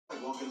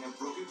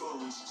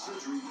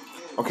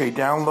Okay,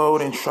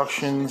 download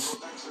instructions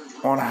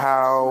on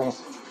how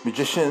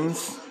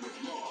magicians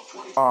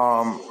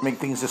make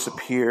things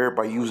disappear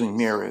by using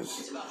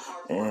mirrors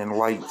and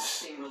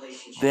lights.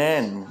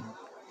 Then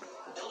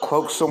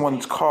cloak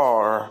someone's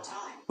car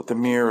with the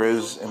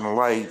mirrors and the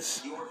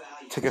lights,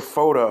 take a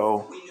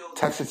photo,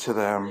 text it to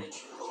them,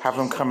 have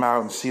them come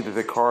out and see that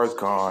their car is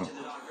gone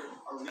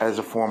as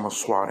a form of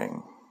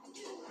swatting.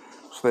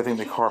 So they think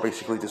the car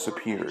basically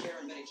disappeared.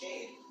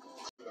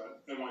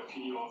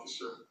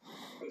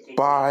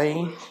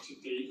 Buy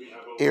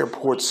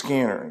airport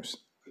scanners,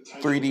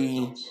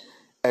 3D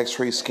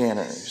X-ray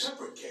scanners.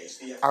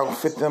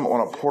 Outfit them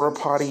on a porta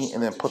potty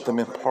and then put them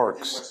in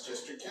parks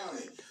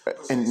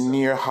in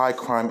near high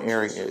crime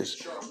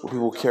areas where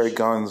people carry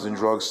guns and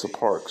drugs to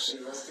parks.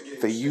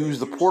 If they use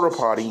the porta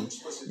potty,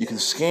 you can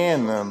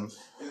scan them,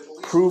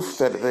 proof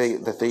that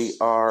they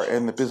are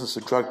in the business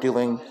of drug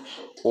dealing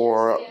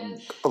or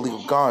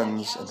illegal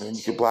guns, and then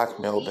you can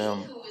blackmail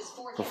them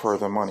for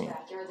further money.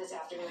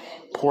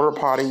 Porta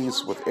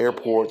potties with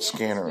airport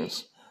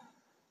scanners,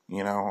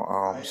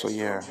 so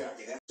yeah.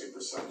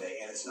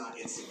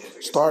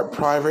 Start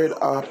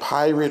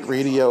pirate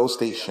radio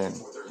station,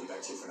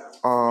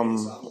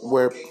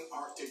 where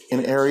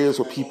in areas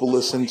where people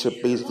listen to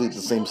basically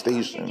the same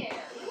station.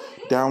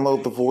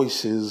 Download the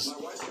voices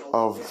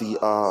of the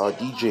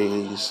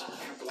DJs,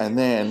 and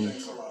then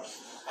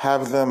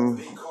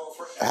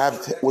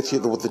with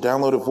the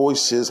downloaded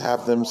voices,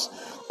 have them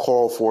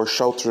call for a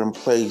shelter in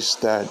place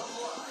that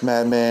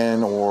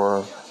madman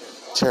or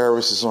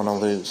terrorist is on the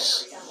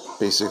loose,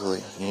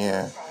 basically,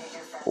 yeah.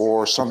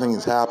 Or something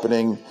is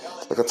happening,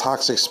 like a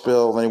toxic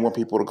spill, and they want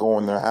people to go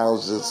in their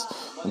houses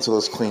until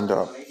it's cleaned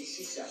up.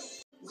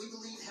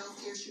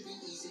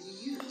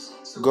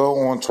 Go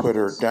on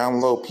Twitter,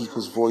 download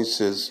people's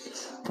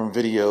voices from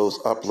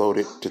videos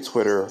uploaded to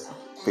Twitter,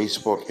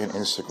 Facebook, and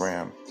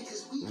Instagram.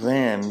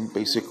 Then,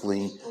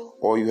 basically,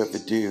 all you have to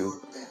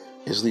do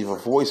is leave a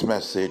voice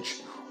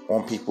message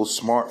on people's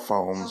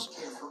smartphones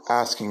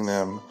asking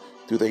them,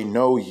 do they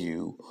know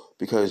you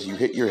because you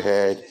hit your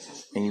head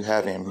and you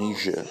have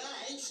amnesia.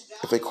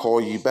 If they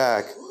call you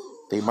back,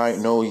 they might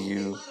know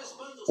you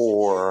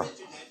or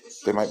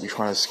they might be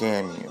trying to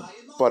scam you.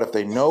 But if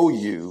they know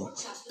you,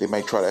 they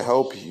might try to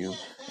help you,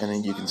 and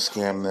then you can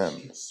scam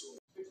them.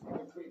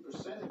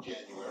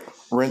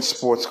 Rent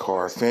sports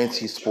car,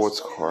 fancy sports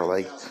car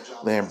like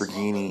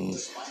Lamborghini,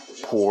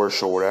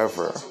 Porsche, or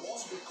whatever.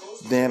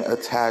 Then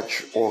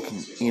attach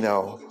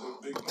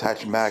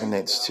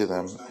magnets to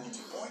them.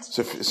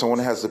 So if someone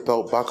has a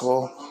belt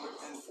buckle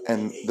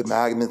and the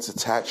magnets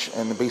attach,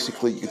 and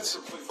basically it's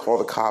call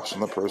the cops on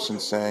the person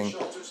saying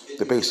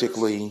that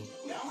basically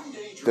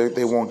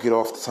they won't get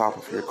off the top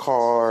of your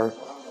car.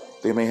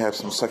 They may have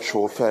some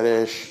sexual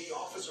fetish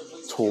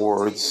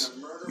towards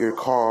your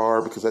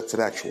car because that's an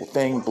actual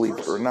thing, believe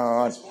it or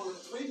not.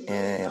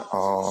 And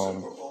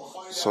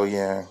so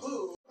yeah.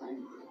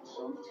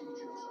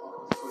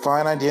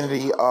 Find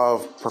identity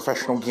of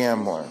professional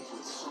gambler.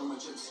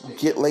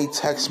 Get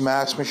latex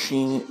mask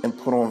machine and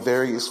put on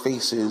various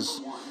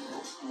faces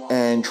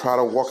and try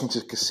to walk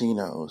into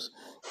casinos.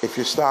 If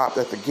you're stopped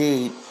at the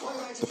gate,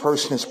 the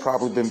person has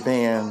probably been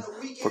banned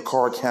for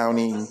card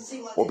counting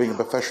or being a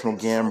professional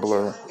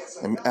gambler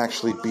and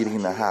actually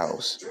beating the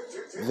house.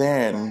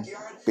 Then,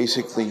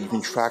 basically, you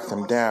can track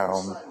them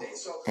down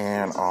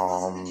and,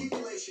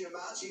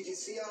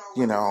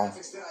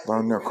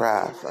 learn their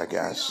craft, I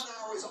guess.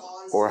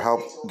 Or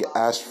help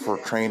ask for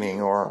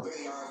training or,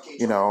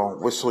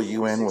 whistle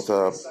you in with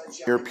a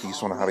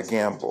earpiece on how to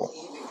gamble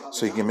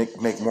so you can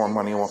make more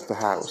money off the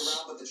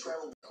house.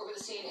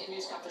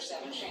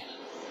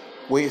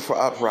 Wait for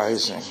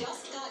uprising.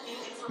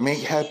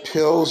 Have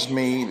pills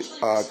made,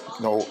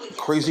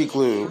 crazy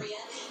glue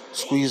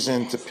squeezed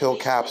into pill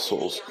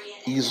capsules,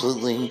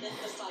 easily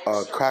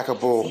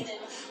crackable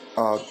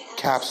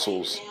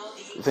capsules.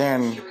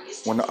 Then,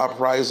 when the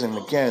uprising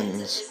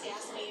begins,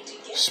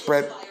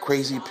 spread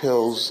crazy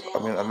pills.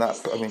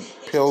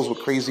 Pills with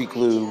crazy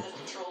glue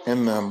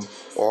in them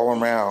all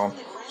around.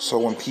 So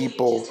when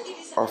people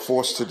are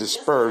forced to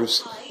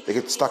disperse, they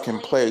get stuck in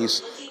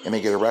place and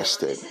they get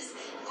arrested.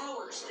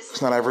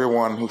 Because not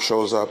everyone who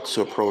shows up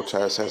to a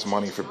protest has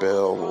money for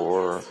bail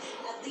or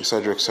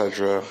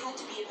etc.,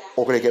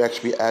 or they could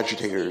actually be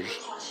agitators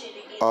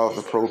of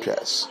the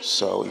protests.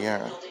 So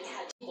yeah.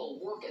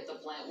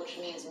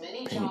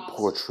 Paint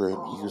portrait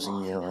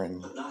using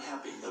urine,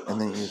 and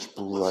then use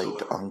blue light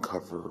to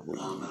uncover what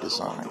you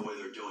design.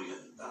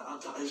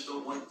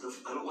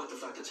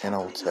 In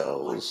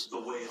hotels,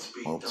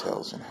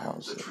 motels, and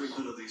houses.